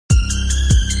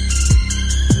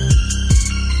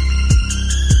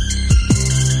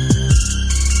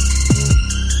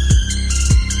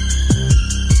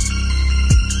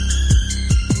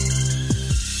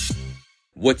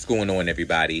What's going on,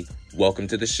 everybody? Welcome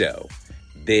to the show.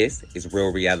 This is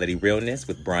Real Reality Realness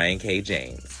with Brian K.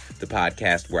 James, the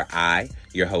podcast where I,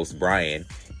 your host Brian,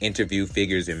 interview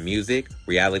figures in music,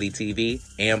 reality TV,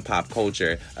 and pop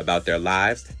culture about their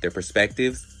lives, their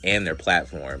perspectives, and their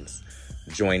platforms.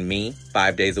 Join me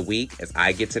 5 days a week as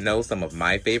I get to know some of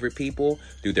my favorite people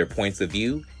through their points of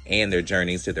view and their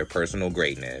journeys to their personal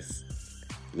greatness.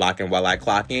 Lock in while I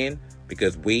clock in,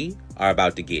 because we are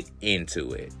about to get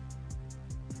into it.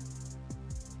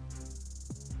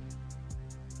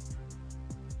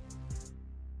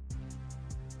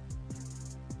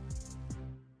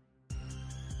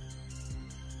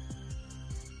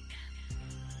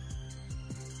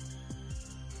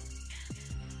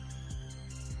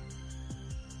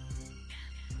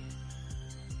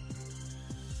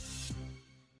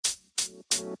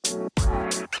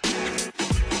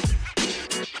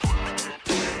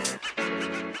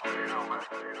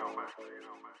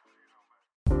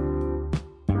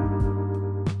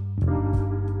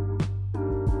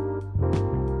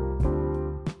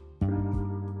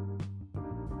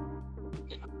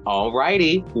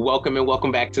 Alrighty,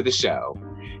 welcome back to the show.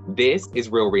 This is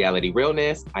Real Reality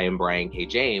Realness. I am Brian K.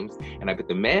 James, and I put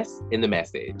the mess in the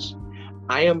message.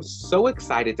 I am so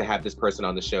excited to have this person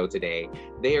on the show today.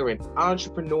 They are an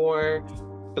entrepreneur,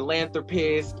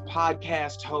 philanthropist,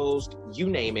 podcast host, you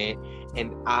name it,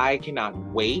 and I cannot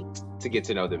wait to get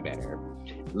to know them better.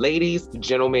 Ladies,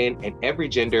 gentlemen, and every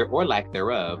gender or lack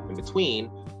thereof in between,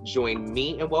 join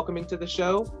me in welcoming to the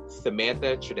show,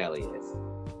 Samantha Tradelius.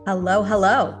 Hello.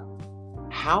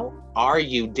 How are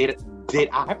you? Did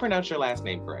I pronounce your last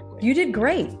name correctly? You did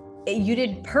great. You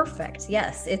did perfect.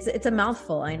 Yes, it's a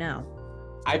mouthful, I know.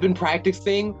 I've been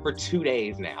practicing for 2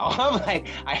 days now. I'm like,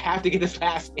 I have to get this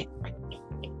last name right.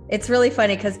 It's really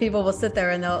funny because people will sit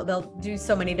there and they'll do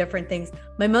so many different things.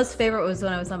 My most favorite was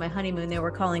when I was on my honeymoon, they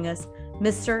were calling us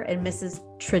Mr. and Mrs.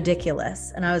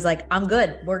 Tradelius. And I was like, I'm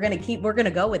good. We're going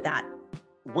to go with that.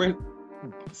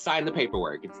 Sign the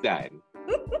paperwork. It's done.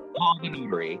 Call the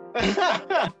notary.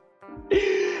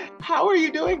 How are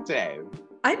you doing today?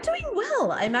 I'm doing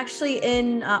well. I'm actually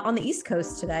on the East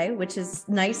Coast today, which is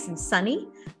nice and sunny.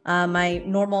 My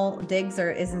normal digs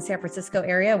is in San Francisco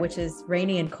area, which is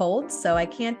rainy and cold. So I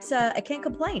can't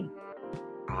complain.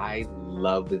 I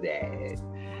love that.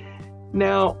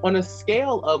 Now, on a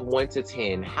scale of 1 to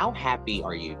 10, how happy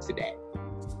are you today?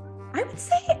 I would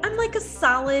say I'm like a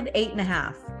solid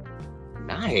 8.5.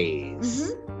 Nice.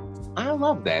 Mm-hmm. I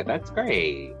love that. That's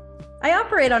great. I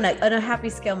operate on a happy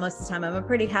scale most of the time. I'm a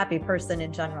pretty happy person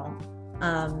in general.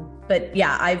 But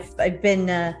yeah, I've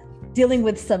been dealing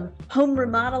with some home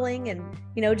remodeling and,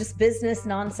 just business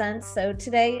nonsense. So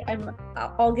today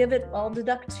I'll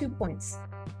deduct 2 points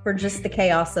for just the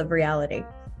chaos of reality.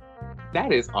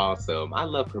 That is awesome. I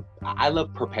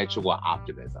love perpetual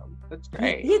optimism. That's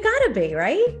great. You gotta be,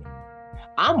 right?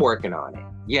 I'm working on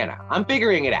it. I'm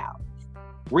figuring it out.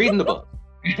 Reading the book.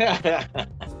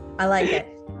 I like it.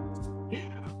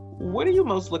 What are you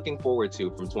most looking forward to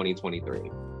from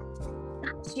 2023?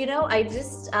 I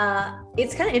just,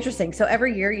 it's kind of interesting. So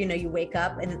every year, you wake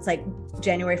up and it's like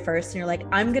January 1st and you're like,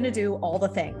 I'm going to do all the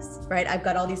things, right? I've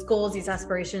got all these goals, these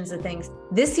aspirations and things.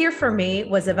 This year for me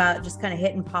was about just kind of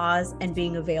hitting pause and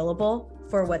being available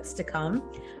for what's to come.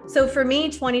 So for me,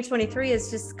 2023 is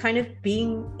just kind of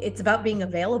it's about being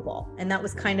available. And that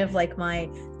was kind of like my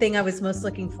thing I was most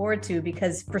looking forward to,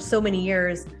 because for so many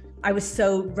years, I was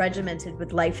so regimented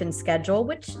with life and schedule,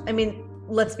 which,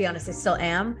 let's be honest, I still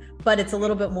am, but it's a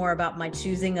little bit more about my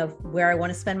choosing of where I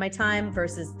want to spend my time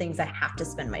versus things I have to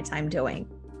spend my time doing.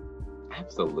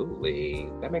 Absolutely.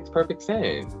 That makes perfect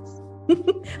sense.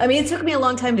 It took me a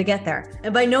long time to get there.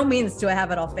 And by no means do I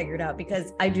have it all figured out,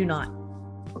 because I do not.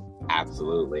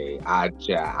 Absolutely. I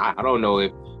don't know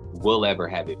if we'll ever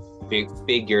have it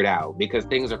figured out, because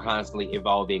things are constantly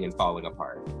evolving and falling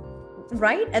apart.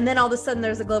 Right? And then all of a sudden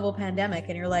there's a global pandemic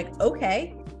and you're like,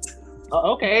 okay.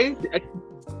 Okay.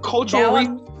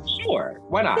 Cultural sure.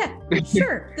 Why not? Yeah,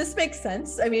 sure. This makes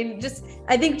sense. I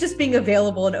think just being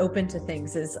available and open to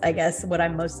things is, I guess, what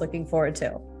I'm most looking forward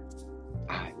to.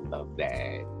 I love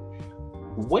that.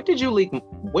 What did you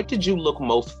look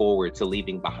most forward to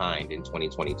leaving behind in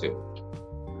 2022?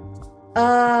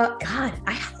 God,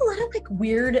 I had a lot of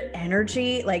weird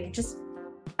energy,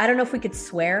 I don't know if we could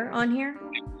swear on here.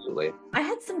 Absolutely. I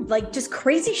had some just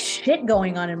crazy shit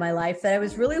going on in my life that I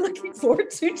was really looking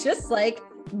forward to just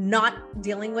not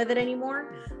dealing with it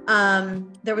anymore.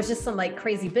 There was just some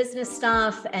crazy business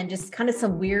stuff and just kind of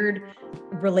some weird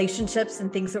relationships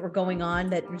and things that were going on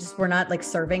that just were not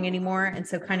serving anymore. And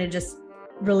so kind of just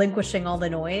relinquishing all the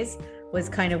noise was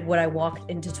kind of what I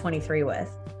walked into 23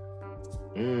 with.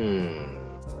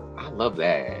 I love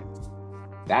that.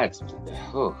 That's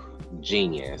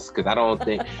genius. Because I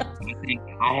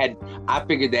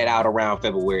figured that out around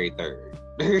February 3rd.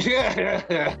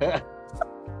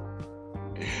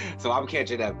 So I'm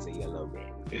catching up to you a little bit.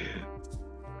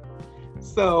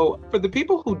 So for the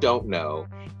people who don't know,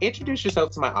 introduce yourself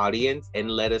to my audience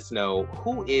and let us know,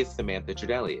 who is Samantha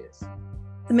Tradelius?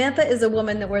 Samantha is a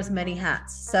woman that wears many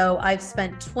hats. So I've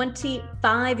spent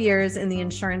 25 years in the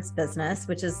insurance business,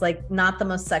 which is like not the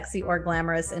most sexy or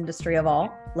glamorous industry of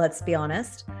all, let's be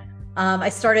honest. I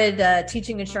started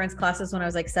teaching insurance classes when I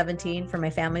was like 17 for my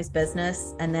family's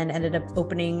business, and then ended up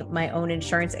opening my own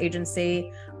insurance agency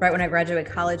right when I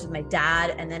graduated college with my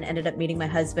dad, and then ended up meeting my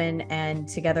husband, and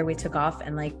together we took off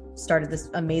and like started this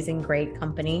amazing, great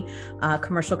company,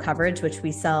 Commercial Coverage, which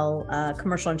we sell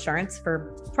commercial insurance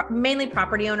for mainly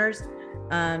property owners,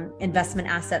 investment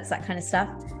assets, that kind of stuff.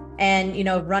 And,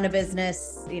 run a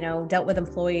business, dealt with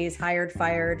employees, hired,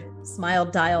 fired,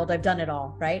 smiled, dialed. I've done it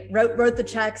all, right? Wrote the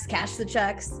checks, cashed the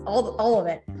checks, all of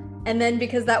it. And then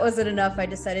because that wasn't enough, I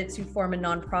decided to form a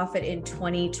nonprofit in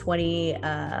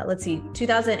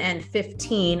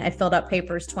 2015. I filled out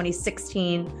papers.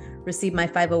 2016, received my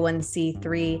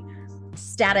 501c3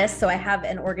 status. So I have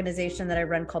an organization that I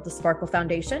run called the Sparkle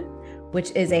Foundation, which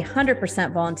is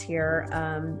 100% volunteer,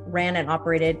 ran and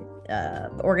operated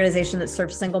organization that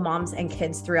serves single moms and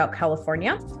kids throughout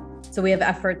California. So we have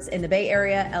efforts in the Bay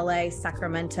Area, LA,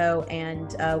 Sacramento,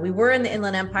 and we were in the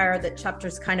Inland Empire. That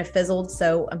chapter's kind of fizzled.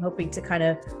 So I'm hoping to kind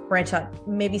of branch out,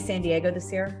 maybe San Diego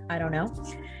this year. I don't know.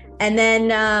 And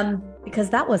then because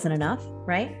that wasn't enough,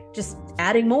 right? Just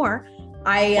adding more.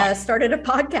 I started a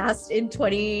podcast in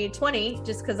 2020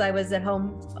 just because I was at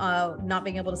home, not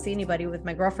being able to see anybody with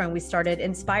my girlfriend. We started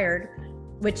Inspired,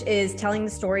 which is telling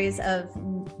the stories of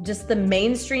just the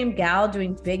mainstream gal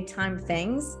doing big time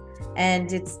things.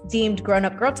 And it's deemed Grown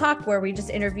Up Girl Talk, where we just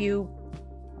interview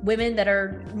women that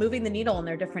are moving the needle in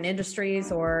their different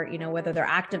industries, or, whether they're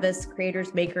activists,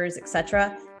 creators, makers,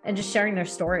 etc., and just sharing their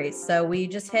stories. So we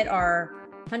just hit our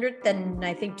 100th and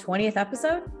I think 20th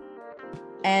episode.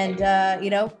 And,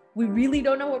 we really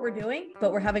don't know what we're doing,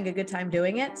 but we're having a good time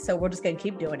doing it. So we're just going to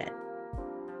keep doing it.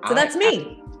 So that's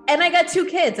me. And I got two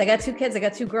kids. I got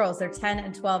two girls. They're 10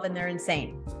 and 12, and they're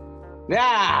insane.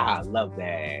 Yeah, love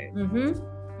that. Mm-hmm.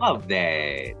 Love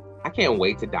that. I can't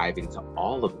wait to dive into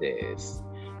all of this.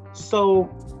 So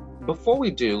before we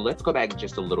do, let's go back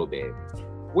just a little bit.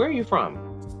 Where are you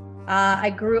from? I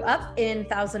grew up in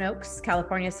Thousand Oaks,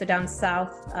 California. So down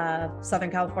south, Southern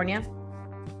California.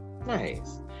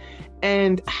 Nice.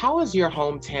 And how has your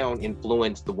hometown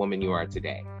influenced the woman you are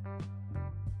today?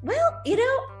 Well, I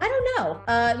don't know.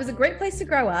 It was a great place to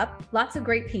grow up. Lots of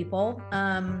great people.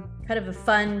 Kind of a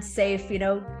fun, safe,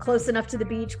 close enough to the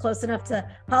beach, close enough to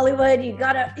Hollywood. You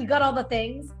got all the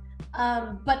things.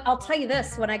 But I'll tell you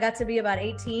this, when I got to be about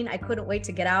 18, I couldn't wait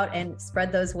to get out and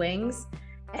spread those wings.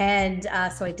 And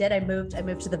so I did. I moved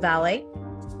to the Valley,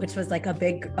 which was like a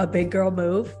big girl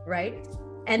move, right?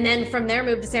 And then from there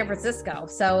moved to San Francisco.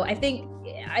 So I think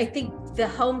the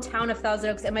hometown of Thousand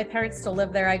Oaks, and my parents still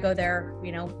live there. I go there,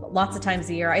 lots of times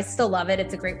a year. I still love it.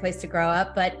 It's a great place to grow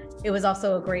up, but it was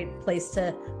also a great place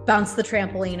to bounce the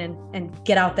trampoline and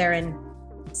get out there and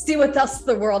see what else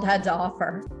the world had to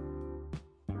offer.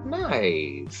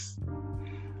 Nice.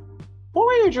 What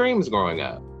were your dreams growing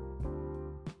up?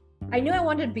 I knew I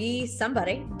wanted to be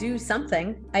somebody, do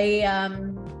something.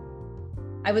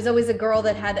 I was always a girl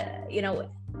that had,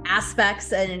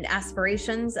 aspects and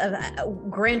aspirations of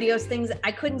grandiose things.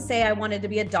 I couldn't say I wanted to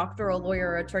be a doctor or a lawyer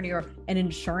or attorney or an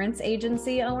insurance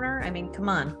agency owner. I mean, come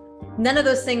on. None of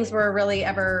those things were really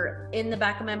ever in the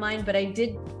back of my mind, but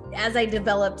as I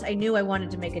developed, I knew I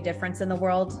wanted to make a difference in the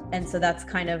world. And so that's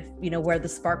kind of, where the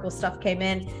sparkle stuff came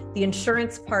in. The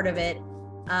insurance part of it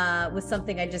was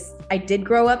something I did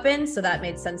grow up in. So that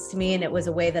made sense to me. And it was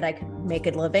a way that I could make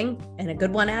a living and a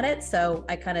good one at it. So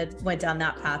I kind of went down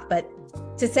that path. But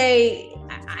to say,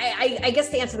 I guess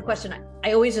to answer the question,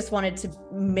 I always just wanted to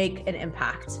make an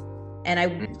impact. And I,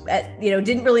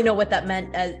 didn't really know what that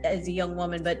meant as a young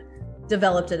woman, but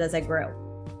developed it as I grew.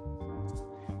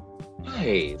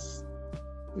 Nice.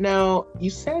 Now, you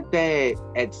said that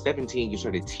at 17, you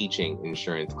started teaching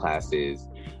insurance classes.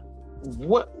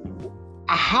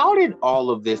 How did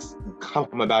all of this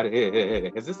come about?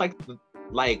 Is this like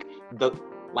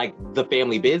the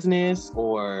family business,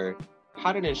 or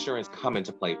how did insurance come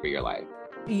into play for your life?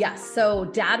 Yes. So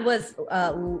dad was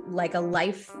like a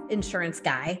life insurance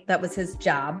guy. That was his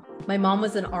job. My mom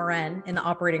was an RN in the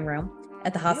operating room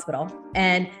at the hospital.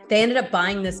 And they ended up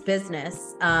buying this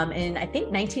business in, I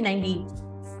think,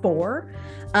 1994 2004.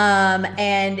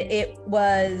 And it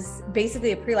was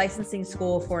basically a pre-licensing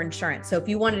school for insurance. So if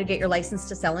you wanted to get your license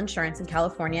to sell insurance in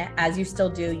California, as you still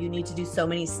do, you need to do so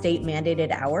many state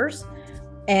mandated hours.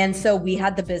 And so we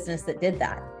had the business that did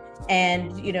that.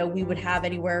 And, we would have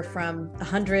anywhere from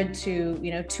 100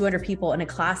 to, 200 people in a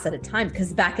class at a time.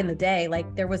 Because back in the day,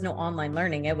 like there was no online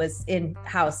learning. It was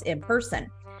in-house, in person.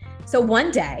 So one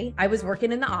day I was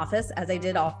working in the office, as I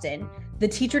did often. The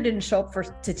teacher didn't show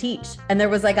up to teach. And there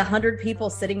was like 100 people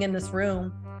sitting in this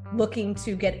room looking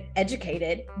to get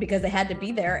educated because they had to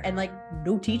be there, and like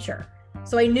no teacher.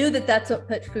 So I knew that that's what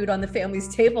put food on the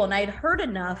family's table. And I'd heard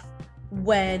enough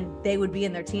when they would be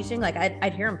in their teaching, like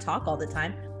I'd hear them talk all the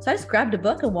time. So I just grabbed a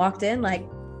book and walked in like,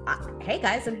 hey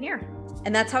guys, I'm here.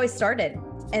 And that's how I started.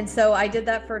 And so I did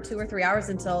that for 2 or 3 hours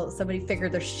until somebody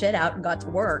figured their shit out and got to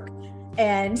work.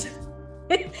 And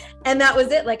and that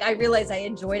was it. Like I realized I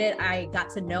enjoyed it. I got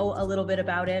to know a little bit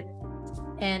about it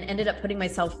and ended up putting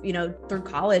myself, through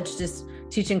college, just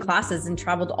teaching classes, and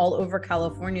traveled all over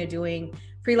California doing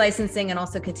pre-licensing and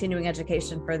also continuing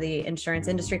education for the insurance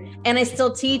industry. And I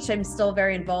still teach. I'm still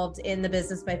very involved in the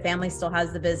business. My family still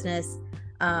has the business.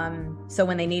 So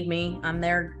when they need me, I'm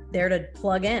there to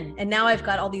plug in. And now I've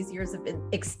got all these years of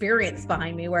experience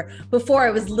behind me, where before I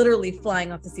was literally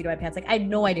flying off the seat of my pants. Like I had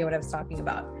no idea what I was talking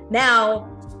about.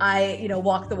 Now I,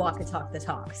 walk the walk and talk the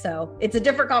talk. So it's a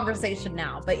different conversation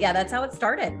now, but yeah, that's how it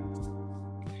started.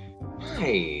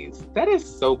 Nice. That is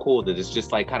so cool that it's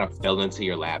just like kind of fell into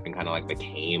your lap and kind of like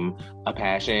became a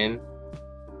passion.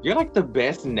 You're like the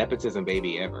best nepotism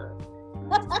baby ever.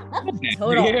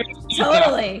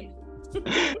 Totally.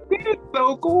 It's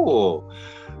so cool.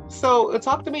 So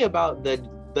talk to me about the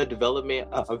development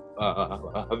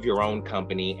of your own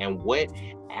company, and what,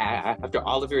 after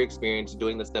all of your experience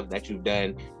doing the stuff that you've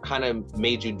done, kind of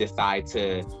made you decide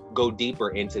to go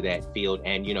deeper into that field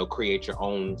and, create your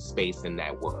own space in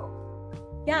that world.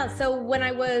 Yeah. So when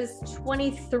I was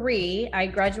 23, I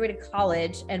graduated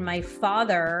college, and my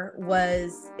father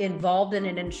was involved in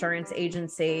an insurance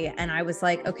agency. And I was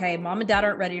like, okay, mom and dad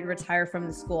aren't ready to retire from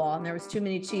the school. And there was too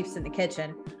many chiefs in the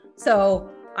kitchen.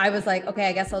 So I was like, okay,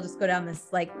 I guess I'll just go down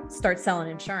this, start selling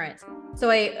insurance.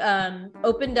 So I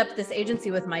opened up this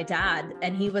agency with my dad,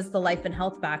 and he was the life and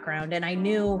health background. And I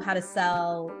knew how to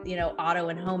sell, auto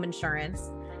and home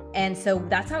insurance. And so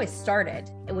that's how I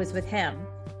started. It was with him.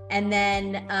 And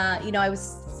then, I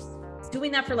was doing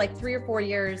that for like 3 or 4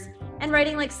 years, and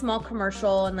writing like small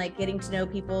commercial and like getting to know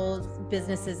people's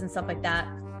businesses and stuff like that.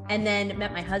 And then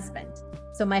met my husband.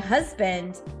 So my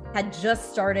husband had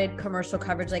just started commercial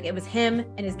coverage. Like it was him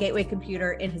and his gateway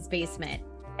computer in his basement.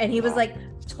 And he was like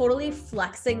totally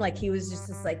flexing. Like he was just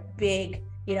this like big,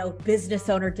 business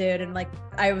owner dude. And like,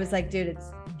 I was like, dude,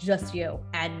 it's just you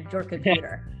and your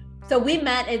computer. So we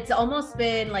met, it's almost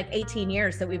been like 18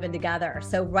 years that we've been together.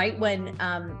 So right when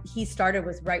he started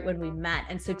was right when we met.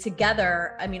 And so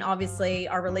together, I mean, obviously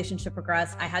our relationship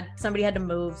progressed. Somebody had to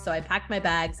move. So I packed my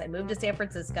bags. I moved to San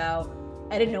Francisco.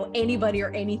 I didn't know anybody or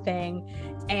anything.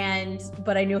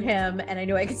 But I knew him, and I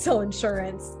knew I could sell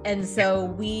insurance. And so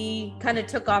we kind of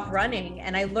took off running,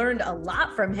 and I learned a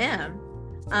lot from him.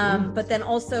 But then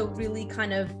also really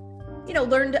kind of,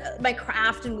 learned my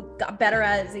craft and got better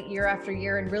as it year after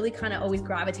year, and really kind of always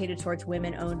gravitated towards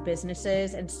women-owned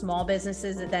businesses and small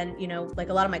businesses that then, like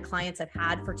a lot of my clients I've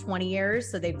had for 20 years.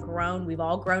 So they've grown, we've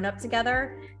all grown up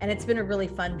together, and it's been a really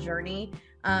fun journey.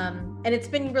 And it's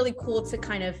been really cool to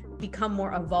kind of become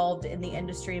more evolved in the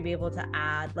industry and be able to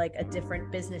add like a different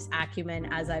business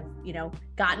acumen as I've,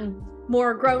 gotten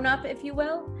more grown up, if you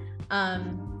will.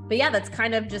 But yeah, that's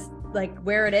kind of just like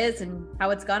where it is and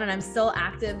how it's gone. And I'm still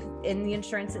active in the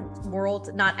insurance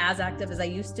world, not as active as I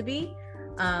used to be.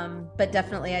 But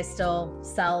definitely I still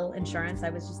sell insurance. I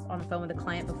was just on the phone with a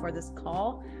client before this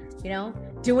call,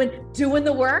 doing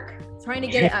the work, trying to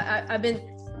get it.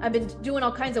 I've been doing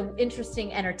all kinds of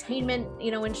interesting entertainment,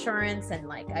 insurance, and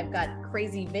like I've got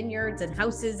crazy vineyards and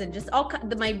houses and just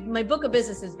my book of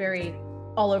business is very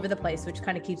all over the place, which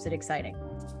kind of keeps it exciting.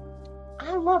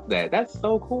 I love that. That's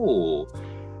so cool.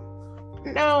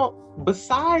 Now,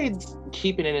 besides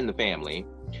keeping it in the family,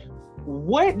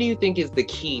 what do you think is the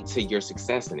key to your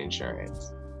success in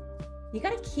insurance? You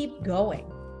got to keep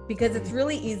going, because it's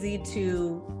really easy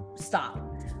to stop.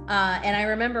 And I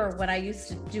remember when I used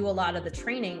to do a lot of the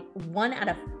training, 1 out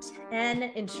of 10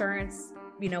 insurance,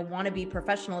 wannabe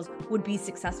professionals would be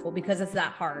successful because it's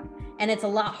that hard. And it's a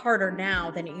lot harder now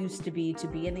than it used to be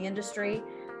in the industry,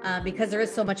 because there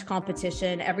is so much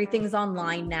competition. Everything's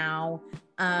online now.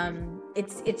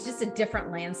 It's just a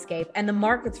different landscape, and the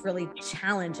market's really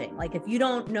challenging. Like if you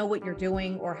don't know what you're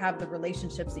doing or have the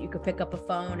relationships that you could pick up a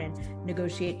phone and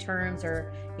negotiate terms,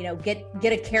 or get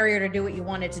a carrier to do what you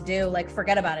wanted to do, like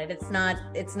forget about it. It's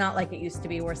not like it used to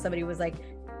be where somebody was like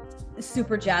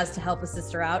super jazzed to help a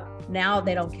sister out. Now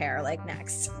they don't care, like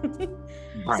next.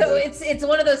 Right. So it's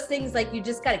one of those things, like you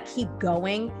just got to keep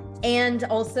going. And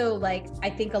also, like, I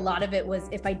think a lot of it was,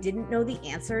 if I didn't know the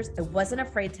answers, I wasn't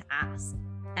afraid to ask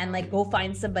and like go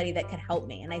find somebody that could help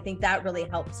me. And I think that really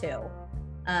helped too,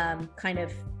 kind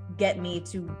of get me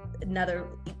to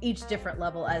each different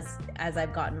level as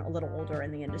I've gotten a little older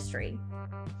in the industry.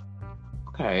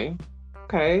 Okay,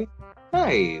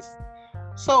 nice.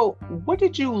 So what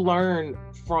did you learn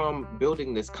from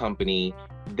building this company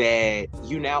that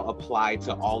you now apply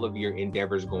to all of your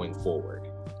endeavors going forward?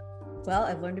 Well,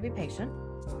 I've learned to be patient.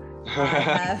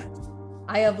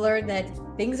 I have learned that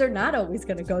things are not always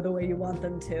going to go the way you want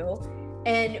them to.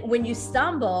 And when you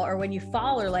stumble or when you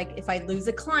fall, or like if I lose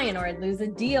a client or I lose a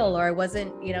deal or I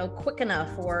wasn't, quick enough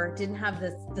or didn't have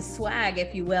the swag,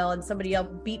 if you will, and somebody else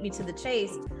beat me to the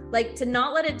chase, like to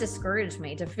not let it discourage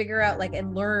me, to figure out like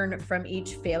and learn from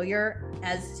each failure.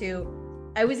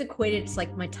 I always equated it to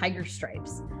like my tiger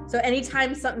stripes. So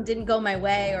anytime something didn't go my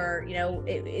way or,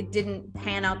 it didn't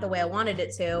pan out the way I wanted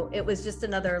it to, it was just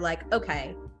another like,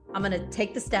 okay, I'm going to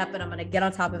take the step and I'm going to get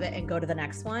on top of it and go to the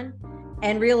next one,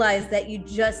 and realize that you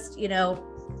just, you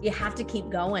have to keep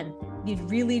going. You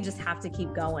really just have to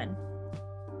keep going.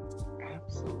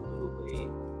 Absolutely.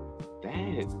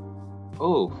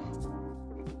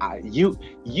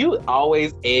 You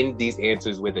always end these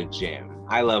answers with a gem.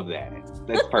 I love that.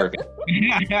 That's perfect.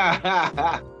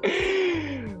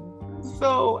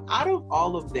 So out of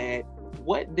all of that,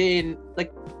 what then,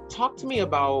 like, talk to me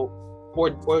about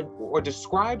or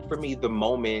describe for me the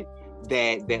moment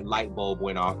that light bulb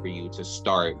went off for you to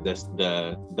start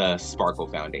the Sparkle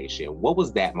Foundation. What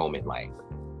was that moment like?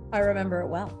 I remember it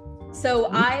well.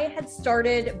 So I had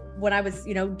started when I was,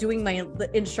 doing my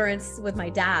insurance with my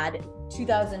dad,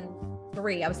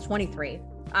 2003. I was 23.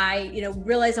 I,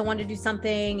 realized I wanted to do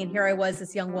something. And here I was,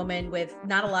 this young woman with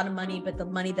not a lot of money, but the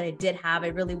money that I did have, I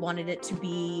really wanted it to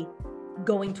be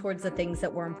going towards the things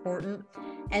that were important.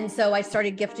 And so I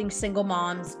started gifting single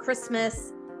moms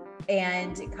Christmas,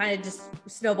 and it kind of just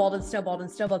snowballed and snowballed and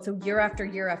snowballed. So year after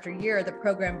year after year, the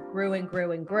program grew and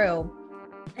grew and grew.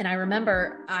 And I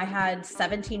remember I had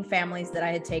 17 families that I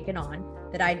had taken on,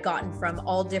 that I'd gotten from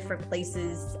all different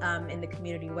places in the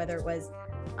community, whether it was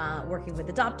working with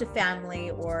adoptive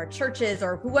family or churches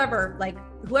or whoever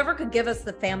could give us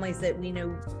the families that we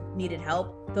knew needed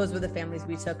help. Those were the families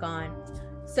we took on.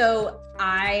 So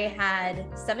I had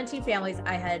 17 families.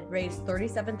 I had raised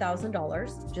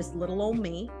 $37,000, just little old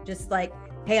me, just like,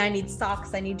 hey, I need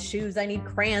socks, I need shoes, I need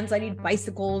crayons, I need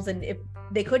bicycles. And if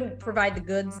they couldn't provide the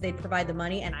goods, they'd provide the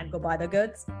money and I'd go buy the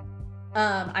goods.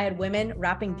 I had women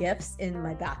wrapping gifts in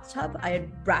my bathtub. I had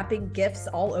wrapping gifts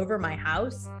all over my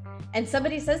house. And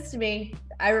somebody says to me,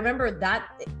 I remember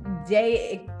that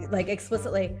day, like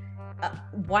explicitly,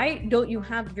 why don't you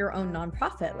have your own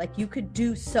nonprofit? Like you could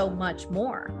do so much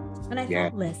more. And I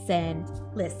thought,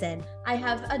 listen, I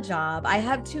have a job. I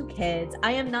have 2 kids.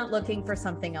 I am not looking for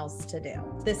something else to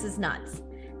do. This is nuts.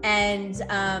 And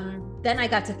then I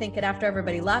got to thinking after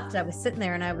everybody left, I was sitting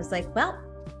there and I was like, well,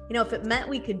 if it meant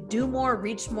we could do more,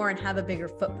 reach more, and have a bigger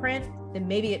footprint, then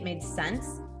maybe it made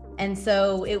sense. And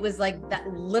so it was like that,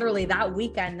 literally that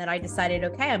weekend that I decided,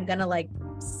 okay, I'm going to like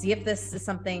see if this is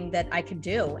something that I could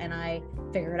do. And I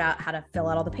figured out how to fill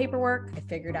out all the paperwork. I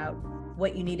figured out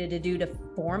what you needed to do to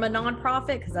form a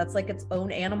nonprofit, because that's like its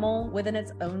own animal within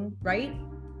its own right.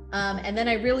 And then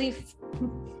I really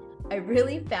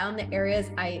found the areas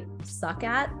I suck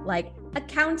at, like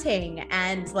accounting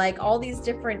and like all these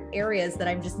different areas that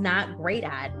I'm just not great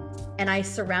at. And I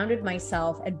surrounded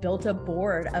myself and built a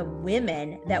board of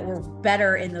women that were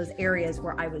better in those areas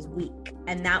where I was weak.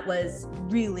 And that was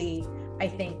really, I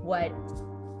think, what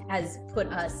has put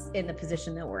us in the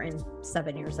position that we're in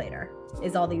 7 years later,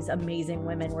 is all these amazing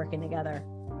women working together,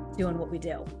 doing what we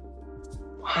do.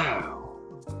 Wow,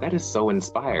 that is so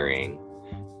inspiring.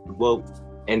 Well,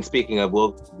 and speaking of,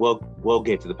 we'll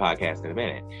get to the podcast in a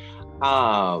minute.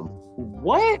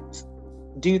 What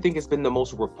do you think has been the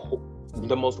most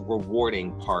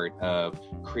rewarding part of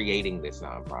creating this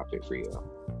nonprofit for you?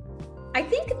 I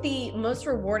think the most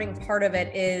rewarding part of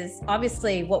it is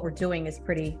obviously what we're doing is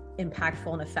pretty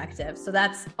impactful and effective. So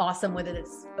that's awesome within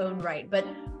its own right. But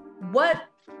what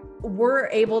we're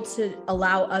able to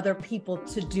allow other people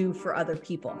to do for other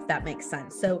people, if that makes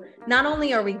sense. So not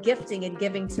only are we gifting and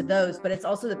giving to those, but it's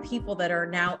also the people that are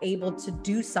now able to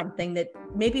do something that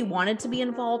maybe wanted to be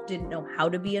involved, didn't know how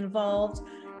to be involved.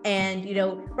 And, you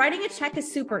know, writing a check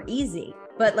is super easy,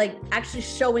 but like actually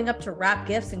showing up to wrap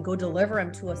gifts and go deliver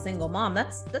them to a single mom,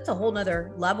 that's a whole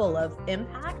nother level of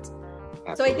impact.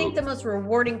 Absolutely. So I think the most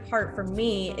rewarding part for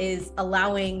me is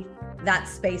allowing that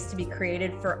space to be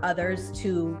created for others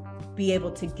to be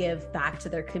able to give back to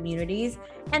their communities.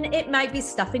 And it might be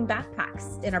stuffing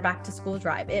backpacks in our back to school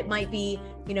drive. It might be,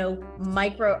 you know,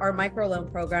 our micro loan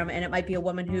program. And it might be a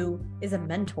woman who is a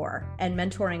mentor and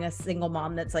mentoring a single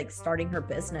mom that's like starting her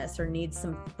business or needs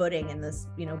some footing in this,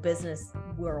 you know, business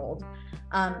world.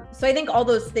 So I think all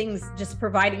those things, just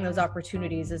providing those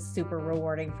opportunities is super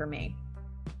rewarding for me.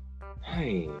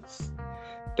 Nice.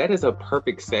 That is a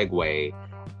perfect segue.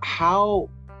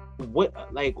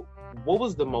 What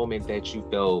was the moment that you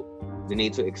felt the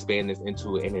need to expand this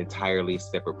into an entirely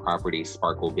separate property,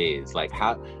 Sparkle Biz?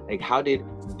 How did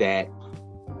that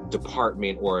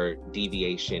department or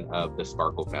deviation of the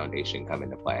Sparkle Foundation come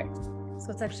into play?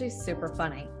 So it's actually super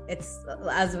funny. It's,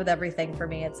 as with everything for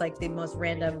me, it's like the most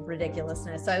random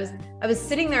ridiculousness. So I was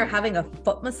sitting there having a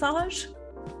foot massage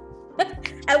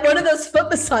at one of those foot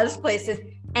massage places,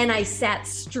 and I sat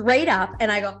straight up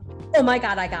and I go, oh my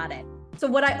God, I got it. So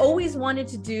what I always wanted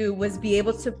to do was be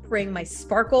able to bring my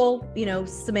Sparkle, you know,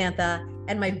 Samantha,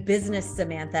 and my business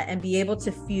Samantha, and be able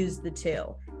to fuse the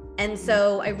two. And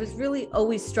so I was really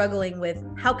always struggling with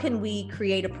how can we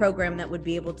create a program that would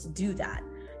be able to do that?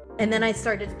 And then I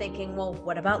started thinking, well,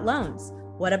 what about loans?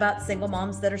 What about single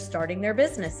moms that are starting their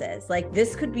businesses? Like,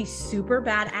 this could be super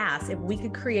badass if we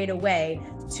could create a way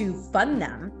to fund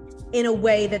them in a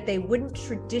way that they wouldn't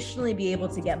traditionally be able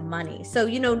to get money. So,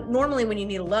 you know, normally when you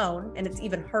need a loan, and it's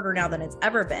even harder now than it's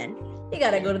ever been, you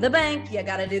got to go to the bank, you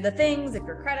got to do the things if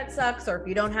your credit sucks or if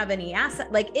you don't have any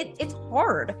asset, like it's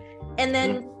hard. And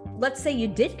then let's say you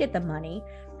did get the money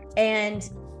and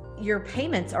your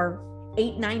payments are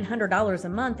 $800-900 a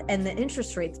month and the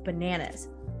interest rate's bananas.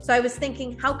 So I was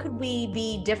thinking, how could we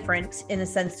be different in a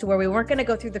sense to where we weren't going to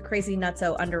go through the crazy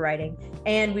nutso underwriting,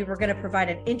 and we were going to provide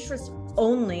an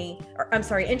interest-free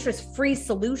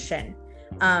solution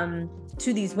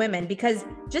to these women? Because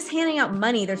just handing out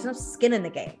money, there's no skin in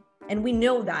the game. And we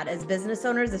know that as business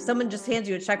owners, if someone just hands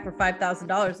you a check for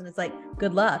 $5,000 and it's like,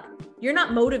 good luck, you're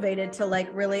not motivated to like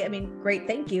really, I mean, great,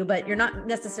 thank you, but you're not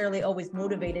necessarily always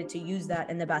motivated to use that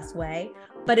in the best way.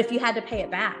 But if you had to pay it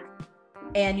back,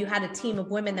 and you had a team of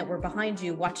women that were behind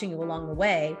you, watching you along the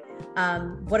way,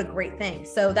 what a great thing.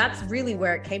 So that's really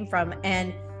where it came from.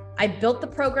 And I built the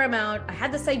program out. I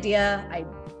had this idea. I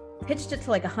pitched it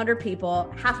to like 100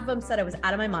 people. Half of them said I was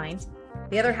out of my mind.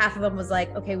 The other half of them was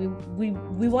like, okay, we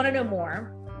want to know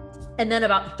more. And then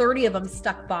about 30 of them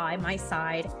stuck by my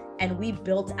side. And we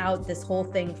built out this whole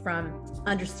thing from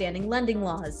understanding lending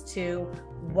laws to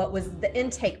what was the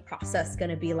intake process going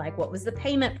to be like? What was the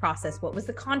payment process? What was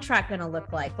the contract going to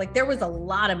look like? Like, there was a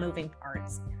lot of moving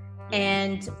parts.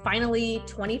 And finally,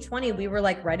 2020, we were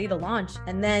like ready to launch.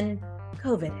 And then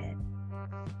COVID hit.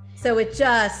 So it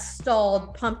just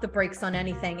stalled, pumped the brakes on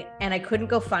anything. And I couldn't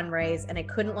go fundraise and I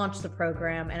couldn't launch the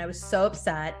program. And I was so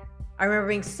upset. I remember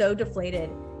being so deflated.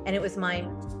 And it was my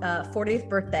 40th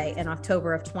birthday in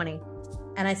October of 20.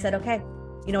 And I said, okay,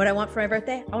 you know what I want for my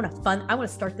birthday? I want to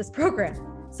start this program.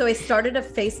 So I started a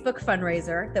Facebook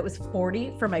fundraiser that was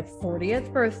for my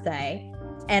 40th birthday.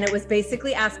 And it was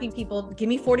basically asking people, give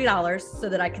me $40 so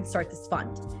that I can start this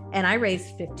fund. And I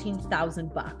raised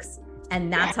 $15,000.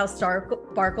 And that's how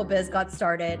Sparkle Biz got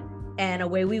started. And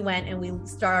away we went, and we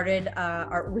started,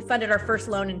 we funded our first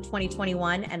loan in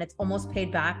 2021, and it's almost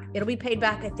paid back. It'll be paid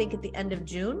back, I think, at the end of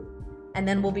June, and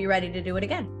then we'll be ready to do it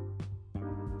again.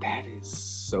 That is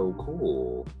so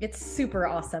cool. It's super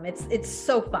awesome. It's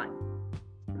so fun.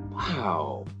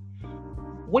 Wow.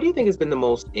 What do you think has been the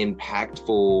most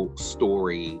impactful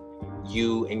story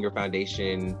you and your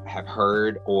foundation have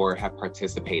heard or have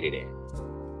participated in?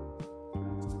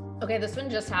 Okay, this one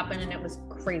just happened and it was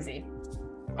crazy.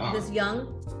 Oh. Sorry,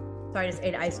 I just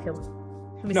ate an ice cube.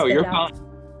 No, you're fine.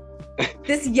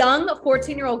 This young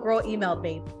 14-year-old girl emailed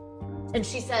me, and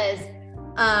she says,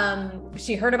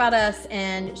 she heard about us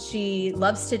and she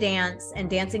loves to dance, and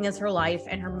dancing is her life,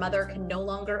 and her mother can no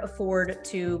longer afford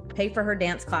to pay for her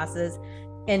dance classes,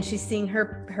 and she's seeing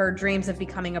her dreams of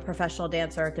becoming a professional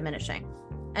dancer diminishing.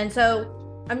 And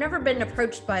so I've never been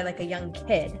approached by like a young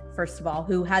kid, first of all,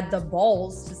 who had the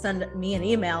balls to send me an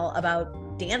email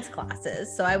about dance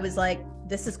classes. So I was like,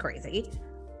 this is crazy.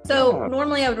 So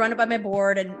normally I would run it by my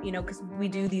board, and, you know, because we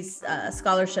do these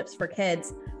scholarships for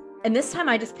kids. And this time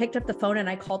I just picked up the phone and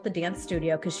I called the dance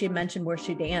studio because she had mentioned where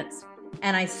she danced.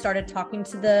 And I started talking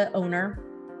to the owner.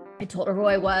 I told her who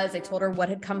I was. I told her what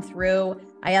had come through.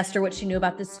 I asked her what she knew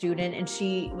about the student. And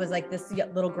she was like, this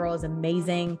little girl is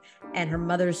amazing. And her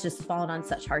mother's just fallen on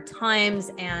such hard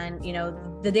times. And, you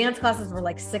know, the dance classes were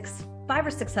like $500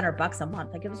 or $600 a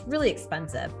month. Like, it was really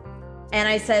expensive. And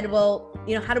I said, well,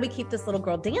 you know, how do we keep this little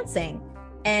girl dancing?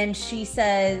 And she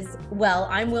says, well,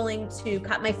 I'm willing to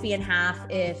cut my fee in half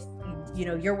if, you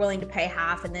know, you're willing to pay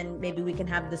half, and then maybe we can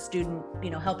have the student, you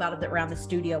know, help out around the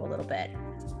studio a little bit.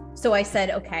 So I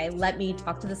said, okay, let me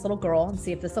talk to this little girl and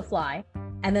see if this will fly.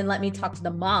 And then let me talk to the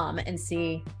mom and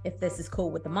see if this is cool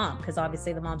with the mom, because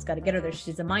obviously the mom's got to get her there.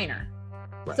 She's a minor.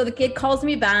 Right. So the kid calls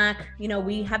me back, you know,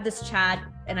 we have this chat,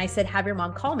 and I said, have your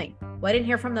mom call me. Well, I didn't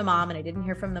hear from the mom, and I didn't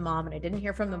hear from the mom, and I didn't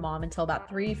hear from the mom until about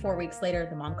 3-4 weeks later,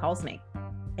 the mom calls me.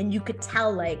 And you could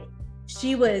tell, like,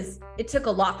 it took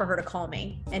a lot for her to call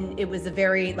me. And it was a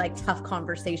very like tough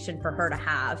conversation for her to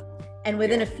have. And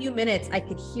within a few minutes, I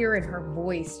could hear in her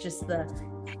voice just the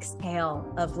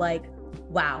exhale of like,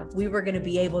 wow, we were going to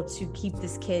be able to keep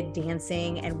this kid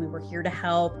dancing, and we were here to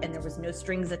help, and there was no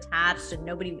strings attached, and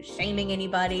nobody was shaming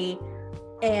anybody.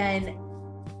 And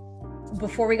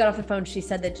before we got off the phone, she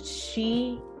said that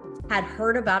she had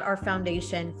heard about our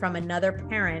foundation from another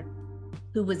parent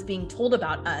who was being told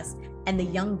about us, and the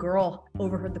young girl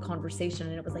overheard the conversation,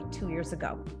 and it was like 2 years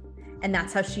ago. And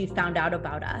that's how she found out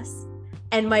about us.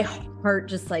 And my heart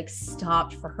just like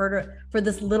stopped for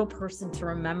this little person to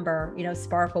remember, you know,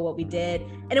 sparkle what we did.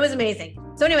 And it was amazing.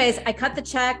 So anyways, I cut the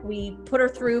check. We put her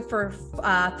through for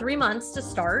 3 months to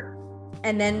start.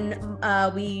 And then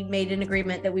we made an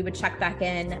agreement that we would check back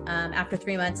in after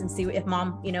 3 months and see if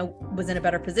mom, you know, was in a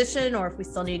better position or if we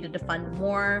still needed to fund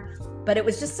more. But it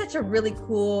was just such a really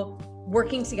cool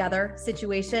working together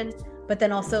situation, but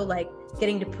then also like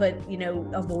getting to put, you know,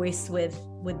 a voice with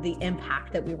the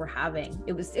impact that we were having.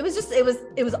 It was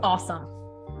awesome.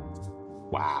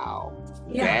 Wow.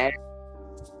 Yeah.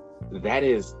 That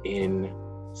is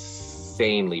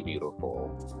insanely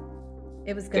beautiful.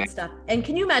 It was good stuff. And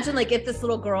can you imagine, like, if this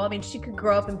little girl, I mean, she could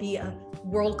grow up and be a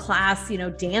world-class, you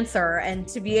know, dancer, and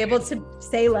to be able to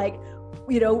say, like,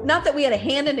 you know, not that we had a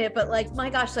hand in it, but like, my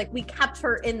gosh, like we kept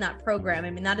her in that program. I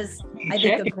mean, that is, I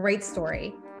think, a great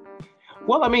story.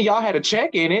 Well, I mean, y'all had a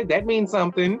check in it. That means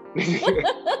something.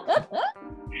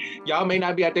 Y'all may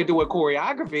not be out there doing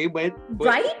choreography, but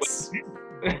right?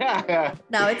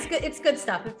 No, it's good. It's good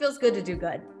stuff. It feels good to do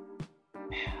good.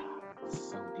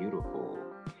 So beautiful.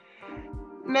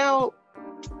 Now,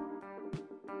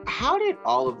 how did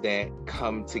all of that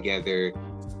come together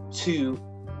to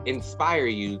inspire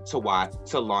you to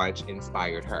launch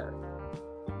Inspired Her?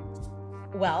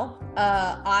 Well,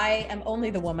 I am only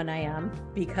the woman I am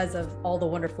because of all the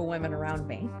wonderful women around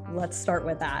me. Let's start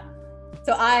with that.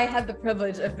 So I have the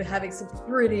privilege of having some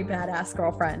pretty badass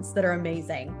girlfriends that are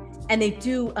amazing, and they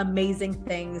do amazing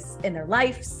things in their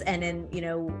lives and in, you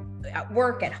know, at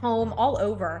work, at home, all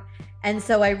over. And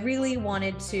so I really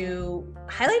wanted to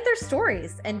highlight their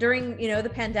stories. And during, you know, the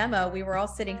pandemic, we were all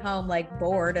sitting home like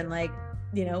bored and like,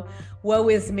 you know, woe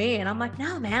is me. And I'm like,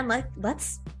 no, man,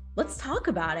 let's talk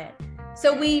about it.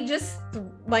 So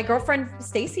my girlfriend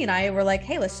Stacy and I were like,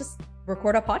 hey, let's just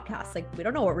record a podcast. Like, we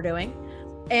don't know what we're doing.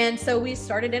 And so we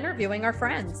started interviewing our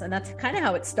friends, and that's kind of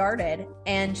how it started,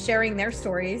 and sharing their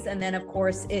stories. And then of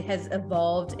course it has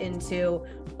evolved into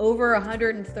over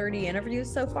 130 interviews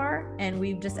so far. And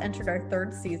we've just entered our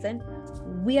 3rd season.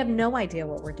 We have no idea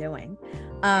what we're doing.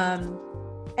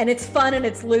 And it's fun and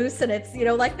it's loose and it's, you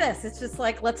know, like this, it's just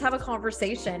like, let's have a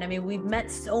conversation. I mean, we've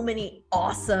met so many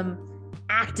awesome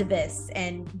activists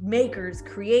and makers,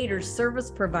 creators, service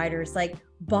providers, like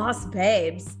boss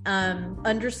babes,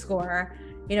 underscore,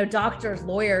 you know, doctors,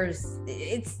 lawyers,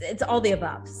 it's all the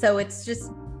above. So it's just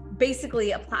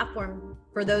basically a platform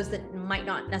for those that might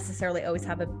not necessarily always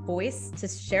have a voice to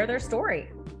share their story.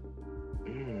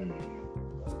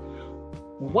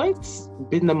 What's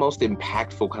been the most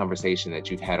impactful conversation that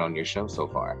you've had on your show so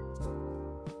far?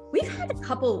 We've had a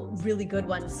couple really good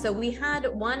ones. So we had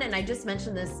one, and I just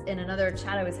mentioned this in another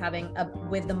chat I was having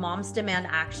with the Moms Demand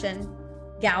Action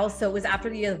gals. So it was after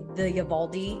the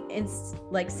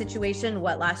Uvalde situation,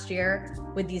 last year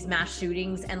with these mass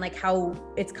shootings, and like how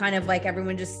it's kind of like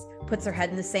everyone just puts their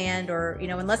head in the sand, or, you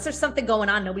know, unless there's something going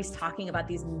on, nobody's talking about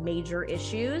these major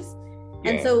issues.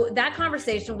 Yeah. And so that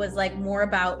conversation was like more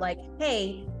about like,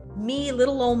 hey, me,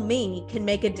 little old me, can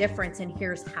make a difference, and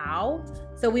here's how.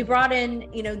 So we brought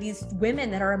in, you know, these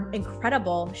women that are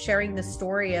incredible, sharing the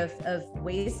story of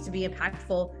ways to be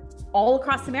impactful all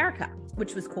across America,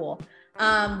 which was cool.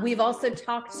 We've also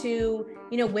talked to,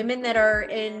 you know, women that are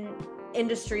in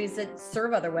industries that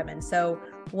serve other women. So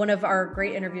one of our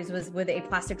great interviews was with a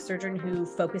plastic surgeon who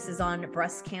focuses on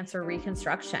breast cancer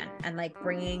reconstruction and like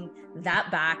bringing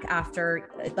that back after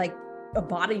like a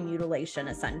body mutilation,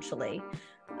 essentially.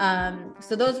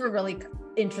 So those were really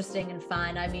interesting and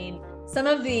fun. I mean, some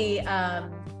of the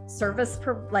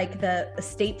like the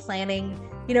estate planning,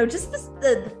 just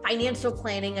the financial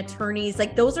planning, attorneys,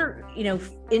 like those are,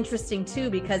 interesting too,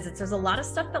 because there's a lot of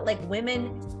stuff that like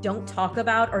women don't talk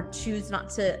about or choose not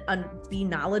to be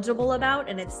knowledgeable about.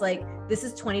 And it's like, this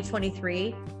is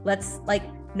 2023. Let's like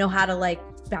know how to like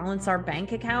balance our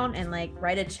bank account and like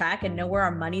write a check and know where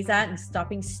our money's at and stop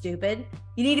being stupid.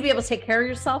 You need to be able to take care of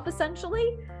yourself,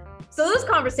 essentially. So those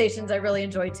conversations I really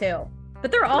enjoy too.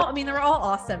 But they're all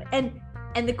awesome.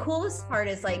 And the coolest part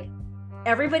is like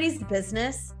everybody's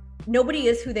business, nobody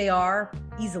is who they are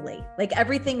easily. Like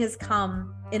everything has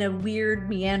come in a weird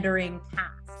meandering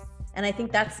path. And I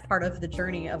think that's part of the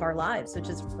journey of our lives, which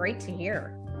is great to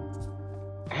hear.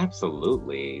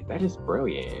 Absolutely. That is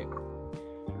brilliant.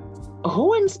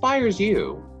 Who inspires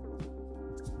you?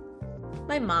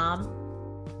 My mom,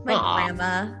 my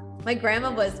grandma. My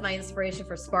grandma was my inspiration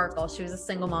for Sparkle. She was a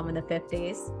single mom in the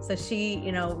 50s. So she,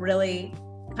 really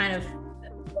kind of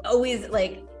always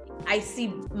like, I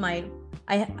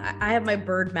have my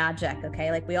bird magic.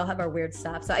 Okay. Like we all have our weird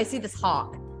stuff. So I see this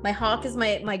hawk. My hawk is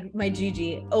my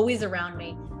Gigi, always around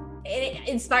me. It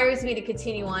inspires me to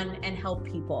continue on and help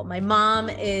people. My mom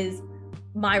is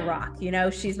my rock.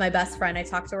 She's my best friend. I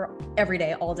talk to her every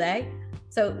day, all day.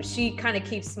 So she kind of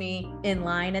keeps me in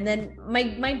line. And then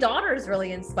my daughters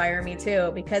really inspire me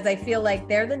too, because I feel like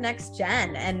they're the next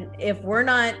gen. And if we're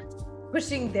not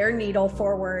pushing their needle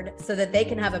forward so that they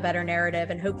can have a better narrative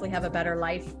and hopefully have a better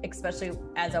life, especially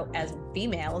as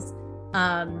females,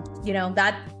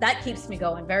 that keeps me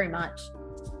going very much.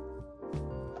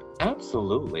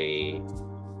 Absolutely.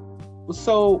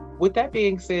 So with that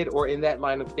being said, or in that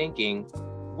line of thinking,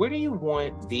 where do you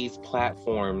want these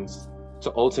platforms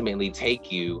to ultimately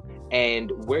take you,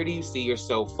 and where do you see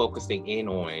yourself focusing in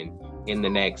on in the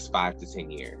next 5 to 10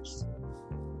 years?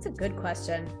 That's a good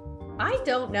question. I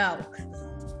don't know.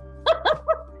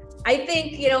 I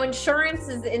think, insurance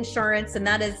is insurance, and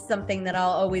that is something that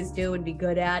I'll always do and be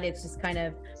good at. It's just kind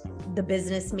of the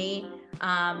business me.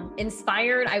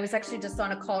 Inspired, I was actually just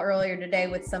on a call earlier today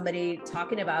with somebody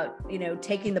talking about,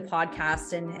 taking the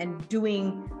podcast and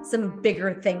doing some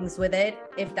bigger things with it,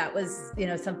 if that was,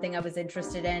 something I was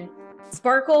interested in.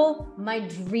 Sparkle, my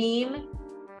dream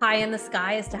high in the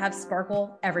sky is to have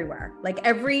Sparkle everywhere. Like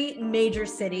every major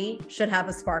city should have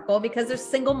a Sparkle, because there's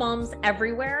single moms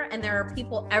everywhere and there are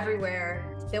people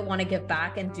everywhere that want to give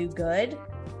back and do good.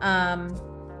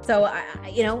 So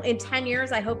in 10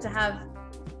 years, I hope to have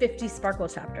 50 Sparkle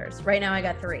chapters. Right now I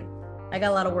got 3. I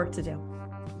got a lot of work to do.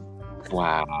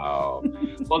 Wow.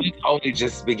 Well, it's only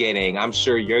just beginning. I'm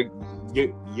sure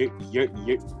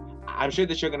I'm sure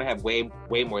that you're going to have way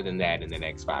more than that in the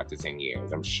next 5 to 10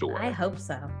 years. I'm sure. I hope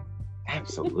so.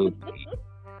 Absolutely.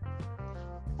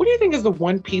 What do you think is the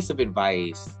one piece of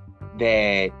advice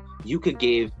that you could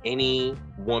give any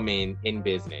woman in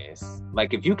business?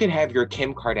 Like if you could have your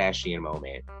Kim Kardashian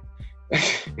moment.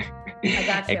 I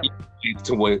got you.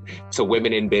 To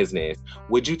women in business,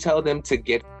 would you tell them to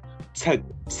get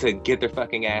their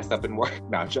fucking ass up and work?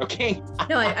 No, I'm joking.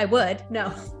 No, I would.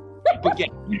 No. But yeah.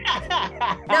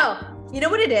 No, you know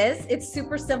what it is? It's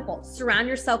super simple. Surround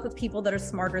yourself with people that are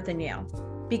smarter than you,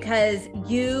 because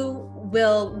you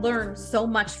will learn so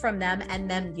much from them and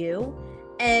them you.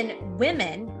 And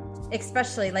women,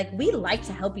 especially, like we like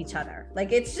to help each other.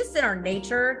 Like it's just in our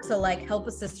nature to like help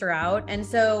a sister out. And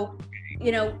so,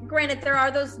 granted, there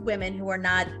are those women who are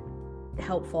not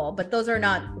helpful, but those are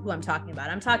not who I'm talking about.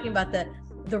 I'm talking about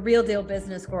the real deal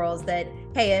business girls that,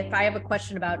 hey, if I have a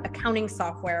question about accounting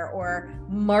software or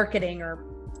marketing or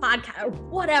podcast or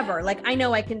whatever, like I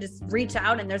know I can just reach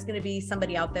out and there's going to be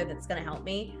somebody out there that's going to help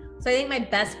me. So I think my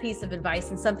best piece of advice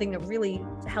and something that really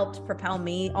helped propel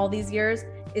me all these years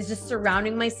is just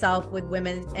surrounding myself with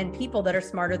women and people that are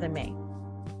smarter than me.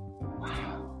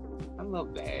 Wow. I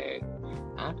love that.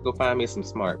 I have to go find me some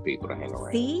smart people to hang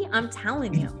around. See, I'm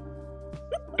telling you.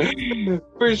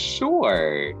 For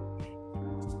sure.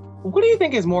 What do you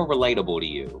think is more relatable to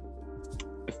you?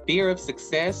 Fear of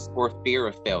success or fear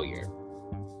of failure?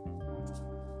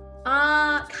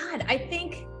 God, I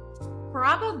think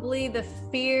probably the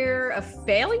fear of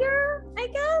failure, I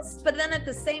guess. But then at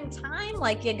the same time,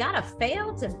 like you gotta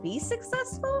fail to be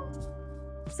successful.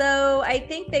 So I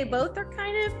think they both are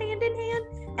kind of hand in hand.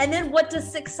 And then what does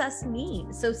success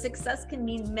mean? So success can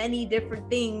mean many different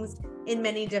things in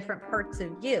many different parts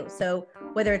of you. So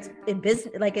whether it's in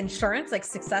business, like insurance, like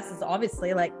success is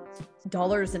obviously like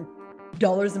dollars in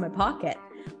my pocket,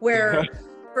 where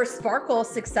for Sparkle,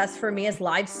 success for me is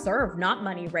lives served, not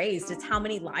money raised. It's how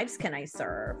many lives can I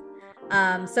serve?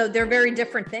 So they're very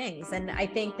different things. And I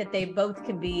think that they both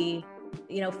can be,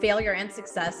 failure and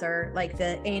success are like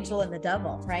the angel and the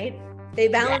devil, right? They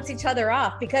balance each other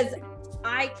off, because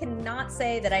I cannot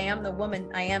say that I am the woman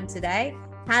I am today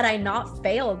had I not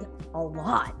failed a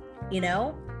lot. You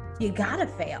gotta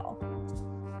fail.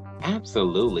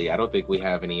 Absolutely. I don't think we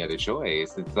have any other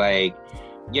choice. It's like,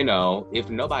 if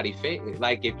nobody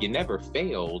if you never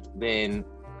failed, then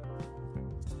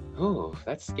oh,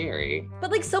 that's scary.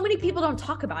 But like so many people don't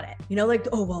talk about it, like,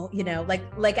 oh, well,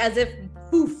 like as if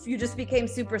poof, you just became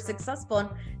super successful. And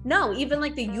no, even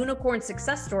like the unicorn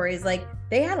success stories, like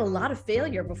they had a lot of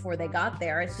failure before they got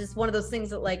there. It's just one of those things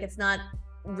that like, it's not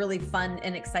really fun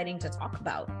and exciting to talk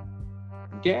about.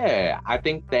 Yeah, I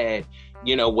think that,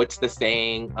 what's the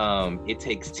saying? It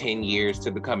takes 10 years to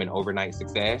become an overnight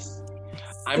success.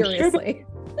 Seriously.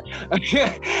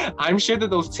 I'm sure that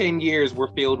those 10 years were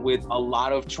filled with a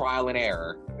lot of trial and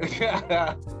error.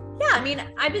 Yeah, I mean,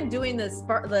 I've been doing the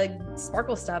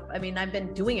Sparkle stuff. I mean, I've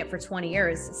been doing it for 20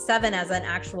 years, 7 as an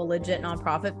actual legit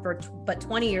nonprofit but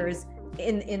 20 years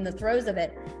in the throes of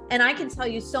it. And I can tell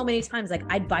you so many times, like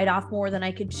I'd bite off more than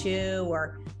I could chew,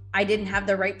 or I didn't have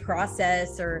the right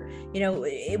process, or,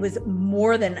 it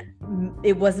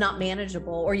was not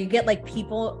manageable, or you get like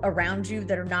people around you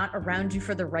that are not around you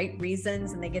for the right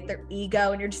reasons, and they get their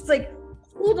ego, and you're just like,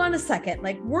 hold on a second.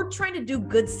 Like, we're trying to do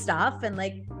good stuff. And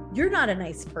like, you're not a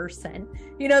nice person.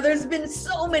 There's been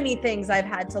so many things I've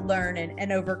had to learn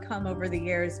and overcome over the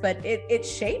years, but it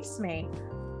shapes me.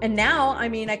 And now, I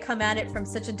mean, I come at it from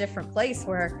such a different place,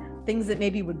 where things that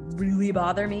maybe would really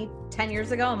bother me 10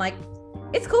 years ago, I'm like,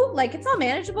 it's cool. Like, it's all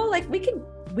manageable. Like we can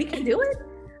do it.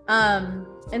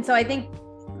 And so I think,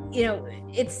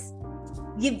 it's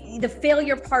the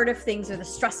failure part of things, or the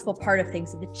stressful part of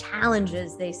things, or the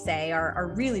challenges, they say,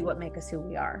 are really what make us who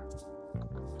we are.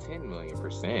 10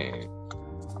 million%.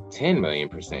 10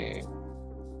 million%.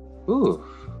 Ooh,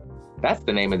 that's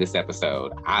the name of this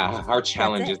episode. Our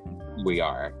challenges, who we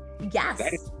are. Yes.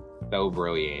 That is so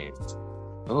brilliant.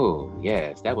 Oh,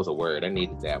 yes, that was a word. I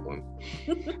needed that one.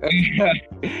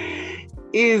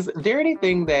 Is there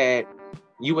anything that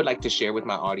you would like to share with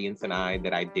my audience and I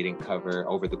that I didn't cover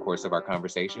over the course of our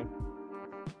conversation?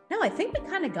 No, I think we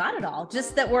kind of got it all.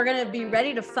 Just that we're going to be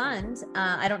ready to fund.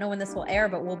 I don't know when this will air,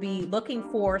 but we'll be looking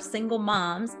for single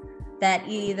moms that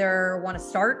either want to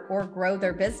start or grow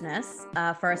their business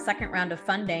for a second round of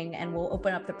funding. And we'll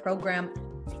open up the program.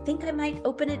 I think I might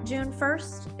open it June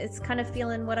 1st. It's kind of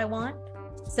feeling what I want.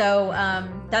 So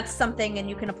that's something, and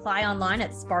you can apply online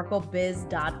at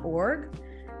sparklebiz.org.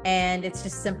 And it's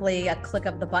just simply a click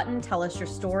of the button, tell us your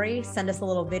story, send us a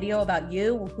little video about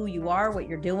you, who you are, what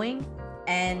you're doing.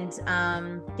 And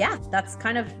that's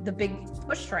kind of the big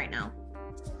push right now.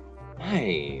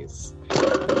 Nice.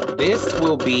 This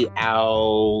will be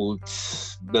out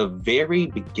the very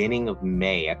beginning of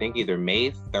May. I think either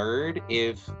May 3rd,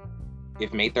 if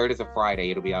May 3rd is a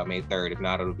Friday, it'll be out May 3rd. If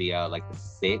not, it'll be out like the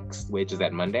 6th, which is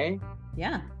that Monday.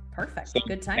 Yeah, perfect. So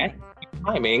good timing.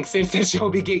 Timing, since she'll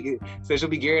be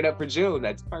gearing up for June.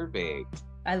 That's perfect.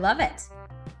 I love it.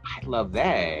 I love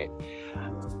that.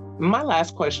 My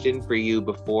last question for you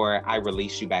before I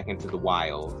release you back into the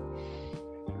wild.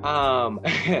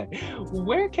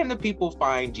 Where can the people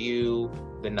find you,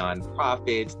 the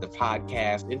nonprofits, the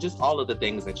podcast, and just all of the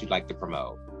things that you'd like to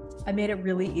promote? I made it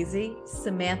really easy.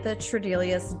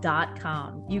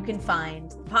 SamanthaTradelius.com. You can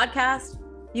find the podcast.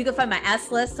 You can find my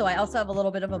S list. So I also have a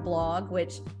little bit of a blog,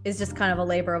 which is just kind of a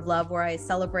labor of love, where I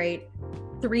celebrate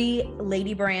 3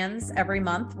 lady brands every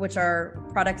month, which are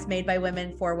products made by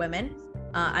women for women.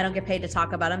 I don't get paid to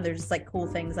talk about them. They're just like cool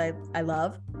things I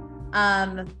love.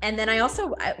 And then I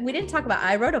didn't talk about,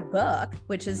 I wrote a book,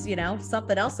 which is,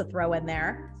 something else to throw in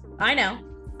there. I know.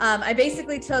 I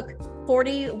basically took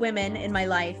 40 women in my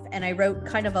life, and I wrote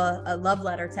kind of a love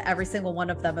letter to every single one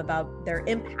of them about their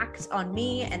impact on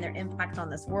me and their impact on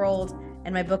this world.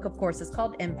 And my book, of course, is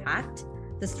called Impact,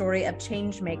 the story of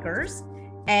change makers.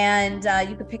 And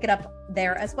you can pick it up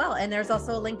there as well. And there's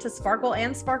also a link to Sparkle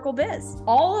and Sparkle Biz.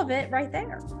 All of it right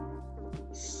there.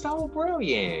 So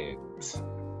brilliant.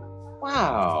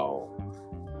 Wow.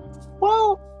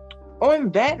 Well, on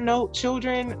that note,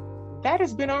 children, that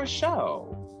has been our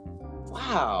show.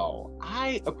 Wow.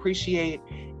 I appreciate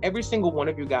every single one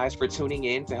of you guys for tuning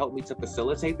in to help me to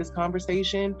facilitate this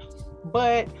conversation.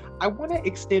 But I want to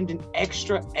extend an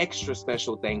extra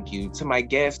special thank you to my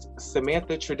guest,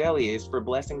 Samantha Tradelius, for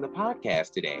blessing the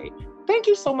podcast today. Thank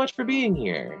you so much for being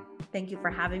here. Thank you for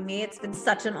having me. It's been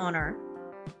such an honor.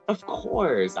 Of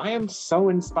course. I am so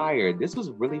inspired. This was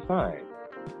really fun.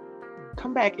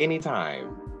 Come back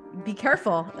anytime. Be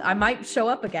careful. I might show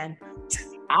up again.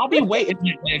 I'll be waiting.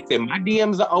 Listen, my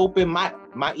DMs are open. My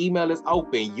email is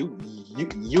open.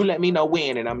 You let me know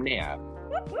when, and I'm there.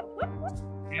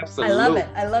 Absolutely.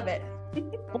 I love it.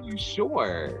 For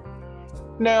sure.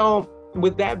 Now,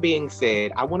 with that being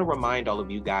said, I want to remind all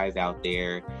of you guys out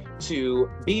there to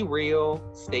be real,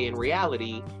 stay in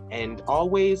reality, and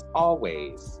always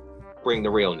bring the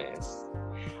realness.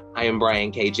 I am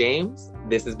Brian K. James.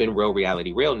 This has been Real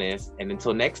Reality Realness. And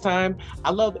until next time,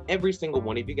 I love every single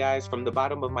one of you guys from the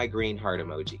bottom of my green heart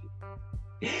emoji.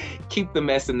 Keep the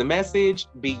mess in the message,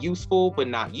 be useful but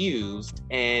not used,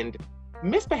 and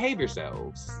misbehave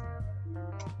yourselves.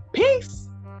 Peace.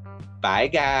 Bye,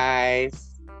 guys.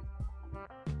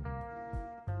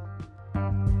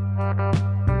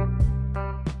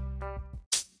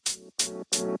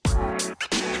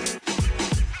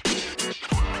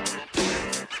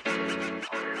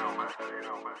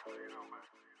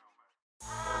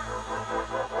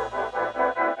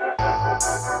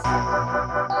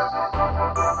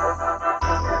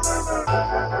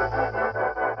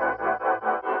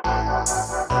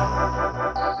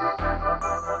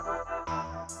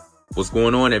 What's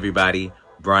going on, everybody?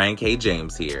 Brian K.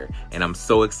 James here, and I'm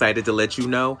so excited to let you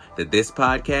know that this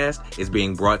podcast is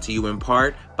being brought to you in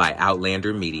part by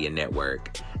Outlander Media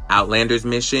Network. Outlander's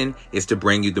mission is to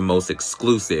bring you the most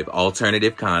exclusive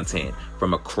alternative content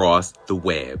from across the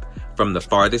web, from the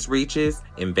farthest reaches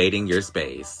invading your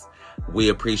space. We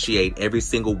appreciate every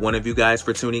single one of you guys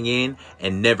for tuning in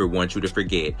and never want you to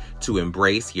forget to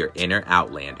embrace your inner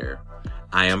Outlander.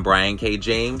 I am Brian K.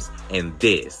 James, and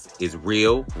this is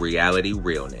Real Reality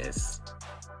Realness.